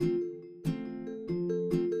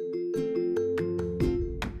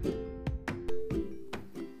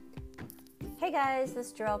guys, this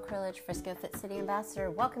is Jarrell Krillage, Frisco Fit City Ambassador,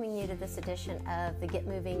 welcoming you to this edition of the Get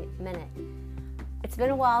Moving Minute. It's been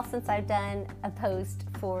a while since I've done a post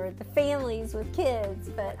for the families with kids,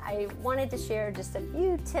 but I wanted to share just a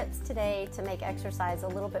few tips today to make exercise a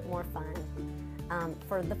little bit more fun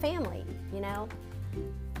for the family,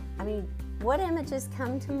 what images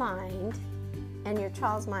come to mind in your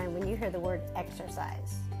child's mind when you hear the word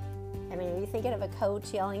exercise? Are you thinking of a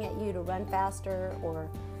coach yelling at you to run faster or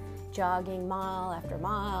jogging mile after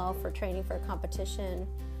mile for training for a competition?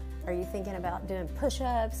 Are you thinking about doing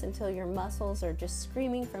push-ups until your muscles are just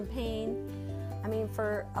screaming from pain?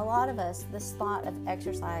 For a lot of us, this thought of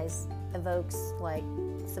exercise evokes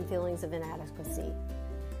some feelings of inadequacy.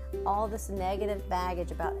 All this negative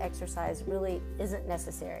baggage about exercise really isn't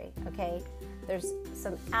necessary, okay? There's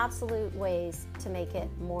some absolute ways to make it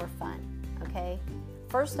more fun, okay?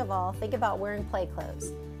 First of all, think about wearing play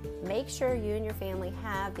clothes. Make sure you and your family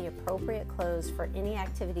have the appropriate clothes for any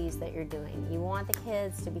activities that you're doing. You want the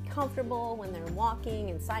kids to be comfortable when they're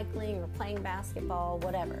walking and cycling or playing basketball,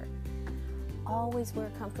 whatever. Always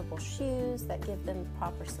wear comfortable shoes that give them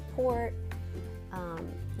proper support.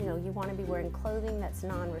 You want to be wearing clothing that's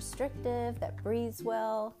non-restrictive, that breathes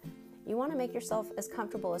well. You want to make yourself as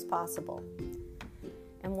comfortable as possible.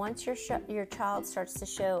 And once your child starts to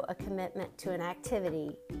show a commitment to an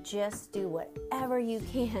activity, just do whatever you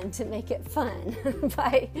can to make it fun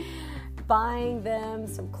by buying them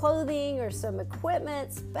some clothing or some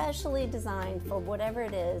equipment specially designed for whatever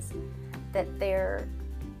it is that they're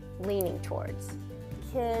leaning towards.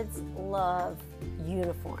 Kids love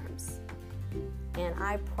uniforms. And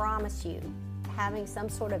I promise you, having some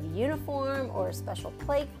sort of uniform or special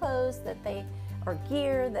play clothes or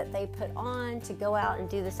gear that they put on to go out and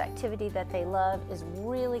do this activity that they love is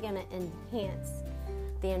really going to enhance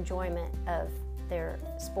the enjoyment of their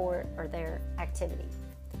sport or their activity.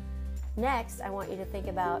 Next, I want you to think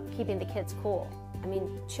about keeping the kids cool.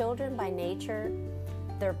 Children by nature,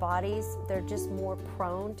 their bodies, they're just more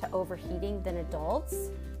prone to overheating than adults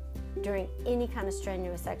during any kind of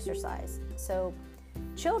strenuous exercise. So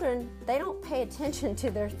children, they don't pay attention to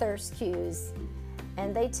their thirst cues,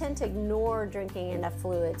 and they tend to ignore drinking enough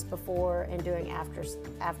fluids before and during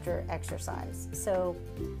after exercise. So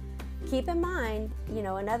keep in mind,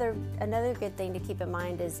 another good thing to keep in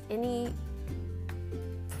mind is any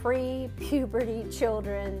pre-puberty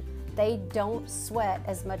children, they don't sweat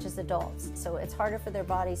as much as adults. So it's harder for their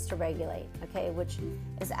bodies to regulate, okay, which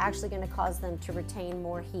is actually going to cause them to retain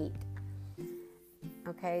more heat.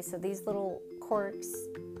 Okay, so these little quirks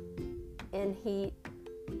in heat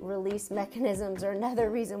release mechanisms are another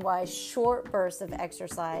reason why short bursts of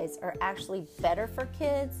exercise are actually better for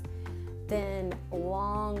kids than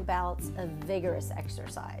long bouts of vigorous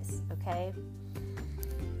exercise, okay?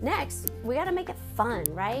 Next, we got to make it fun,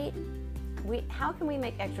 right? How can we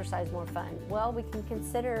make exercise more fun? Well, we can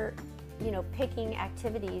consider, picking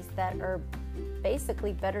activities that are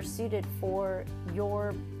basically better suited for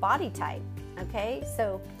your body type, okay?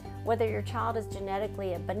 So whether your child is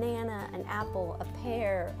genetically a banana, an apple, a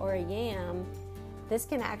pear, or a yam, this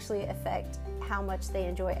can actually affect how much they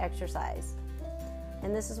enjoy exercise.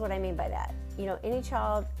 And this is what I mean by that. Any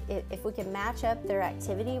child, if we can match up their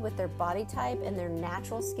activity with their body type and their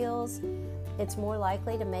natural skills, it's more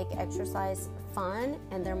likely to make exercise fun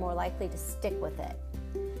and they're more likely to stick with it.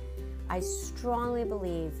 I strongly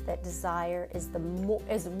believe that desire is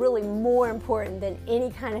really more important than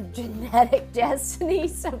any kind of genetic destiny,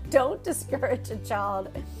 so don't discourage a child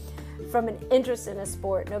from an interest in a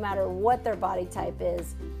sport, no matter what their body type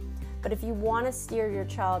is. But if you want to steer your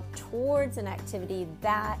child towards an activity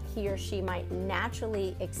that he or she might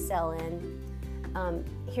naturally excel in,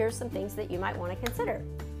 here's some things that you might want to consider.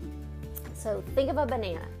 So think of a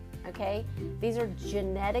banana. Okay, these are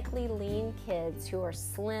genetically lean kids who are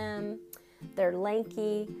slim, they're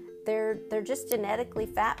lanky, they're just genetically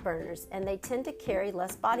fat burners, and they tend to carry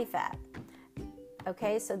less body fat.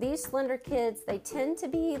 Okay, so these slender kids, they tend to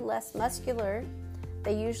be less muscular.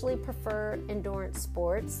 They usually prefer endurance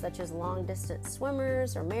sports such as long distance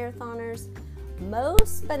swimmers or marathoners.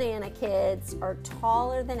 Most banana kids are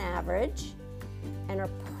taller than average and are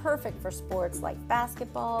perfect for sports like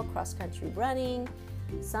basketball, cross-country running.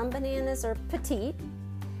 Some bananas are petite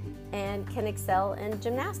and can excel in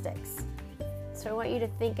gymnastics. So I want you to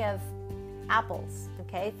think of apples,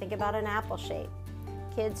 okay? Think about an apple shape.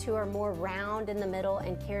 Kids who are more round in the middle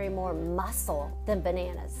and carry more muscle than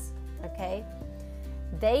bananas, okay?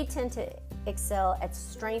 They tend to excel at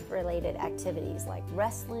strength-related activities like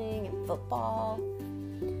wrestling and football.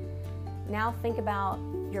 Now think about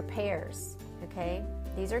your pears, okay?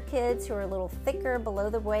 These are kids who are a little thicker below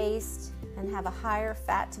the waist and have a higher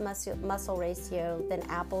fat to muscle ratio than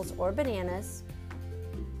apples or bananas.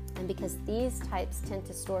 And because these types tend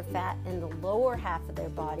to store fat in the lower half of their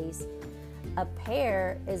bodies, a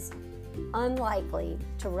pear is unlikely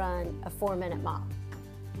to run a 4-minute mile.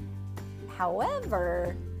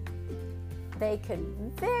 However, they could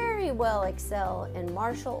very well excel in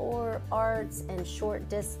martial arts and short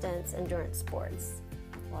distance endurance sports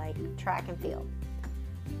like track and field.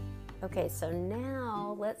 Okay, so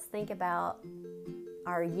now let's think about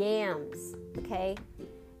our yams, okay?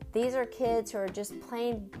 These are kids who are just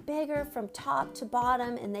plain bigger from top to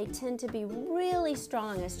bottom, and they tend to be really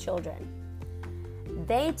strong as children.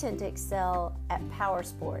 They tend to excel at power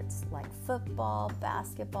sports like football,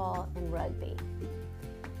 basketball, and rugby.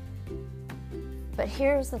 But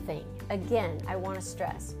here's the thing. Again, I want to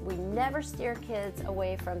stress, we never steer kids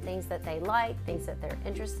away from things that they like, things that they're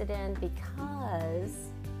interested in, because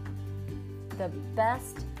the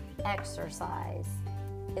best exercise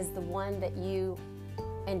is the one that you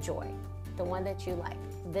enjoy, the one that you like.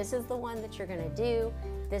 This is the one that you're going to do.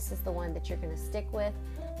 This is the one that you're going to stick with.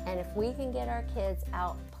 And if we can get our kids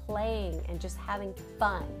out playing and just having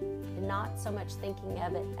fun, and not so much thinking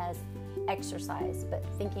of it as exercise, but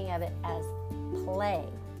thinking of it as play,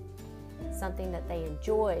 something that they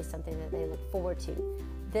enjoy, something that they look forward to,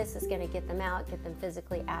 this is going to get them out, get them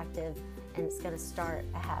physically active, and it's going to start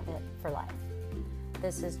a habit for life.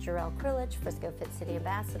 This is Jarrell Krilich, Frisco Fit City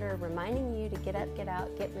Ambassador, reminding you to get up, get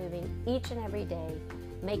out, get moving each and every day.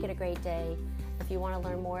 Make it a great day. If you want to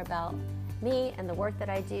learn more about me and the work that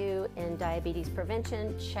I do in diabetes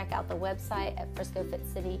prevention, check out the website at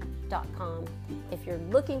friscofitcity.com. If you're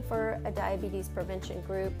looking for a diabetes prevention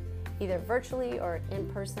group, either virtually or in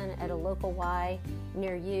person at a local Y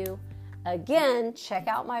near you, again, check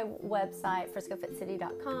out my website,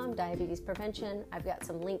 friscofitcity.com, diabetes prevention. I've got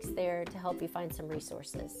some links there to help you find some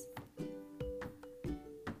resources.